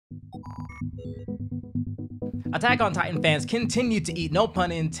Attack on Titan fans continue to eat, no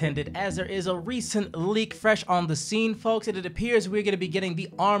pun intended, as there is a recent leak fresh on the scene, folks, and it appears we're going to be getting the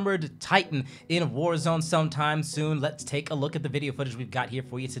Armored Titan in Warzone sometime soon. Let's take a look at the video footage we've got here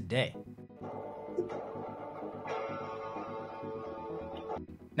for you today.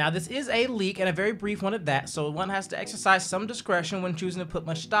 Now, this is a leak, and a very brief one at that, so one has to exercise some discretion when choosing to put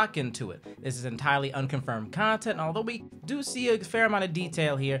much stock into it. This is entirely unconfirmed content, and although we do see a fair amount of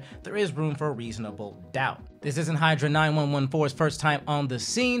detail here, there is room for reasonable doubt. This isn't Hydra 9114's first time on the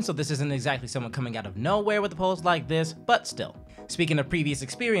scene, so this isn't exactly someone coming out of nowhere with a post like this, but still. Speaking of previous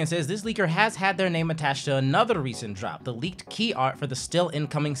experiences, this leaker has had their name attached to another recent drop, the leaked key art for the still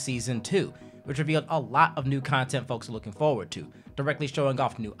incoming Season 2. Which revealed a lot of new content folks are looking forward to, directly showing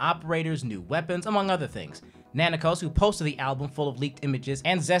off new operators, new weapons, among other things. Nanikos, who posted the album full of leaked images,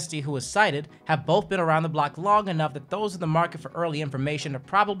 and Zesty, who was cited, have both been around the block long enough that those in the market for early information have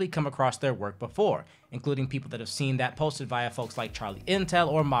probably come across their work before, including people that have seen that posted via folks like Charlie Intel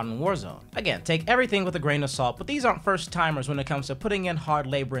or Modern Warzone. Again, take everything with a grain of salt, but these aren't first timers when it comes to putting in hard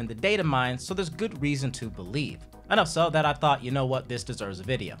labor in the data mines, so there's good reason to believe. Enough so that I thought, you know what, this deserves a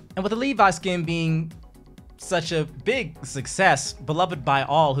video. And with the Levi skin being such a big success, beloved by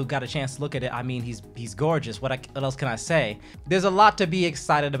all who got a chance to look at it, I mean, he's gorgeous. What else can I say? There's a lot to be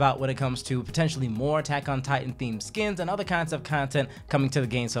excited about when it comes to potentially more Attack on Titan themed skins and other kinds of content coming to the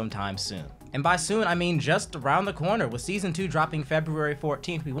game sometime soon. And by soon, I mean just around the corner. With Season 2 dropping February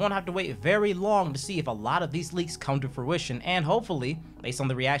 14th, we won't have to wait very long to see if a lot of these leaks come to fruition, and hopefully, based on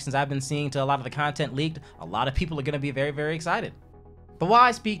the reactions I've been seeing to a lot of the content leaked, a lot of people are going to be very, very excited. But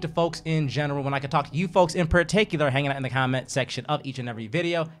why speak to folks in general when I can talk to you folks in particular hanging out in the comment section of each and every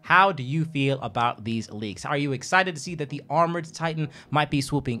video? How do you feel about these leaks? Are you excited to see that the Armored Titan might be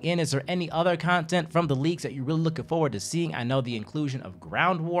swooping in? Is there any other content from the leaks that you're really looking forward to seeing? I know the inclusion of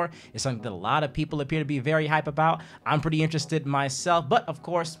Ground War is something that a lot of people appear to be very hype about. I'm pretty interested myself, but of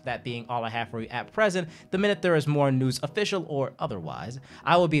course, that being all I have for you at present, the minute there is more news, official or otherwise,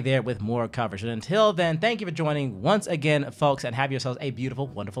 I will be there with more coverage. And until then, thank you for joining once again, folks, and have yourselves a beautiful,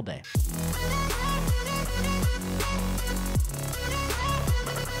 wonderful day.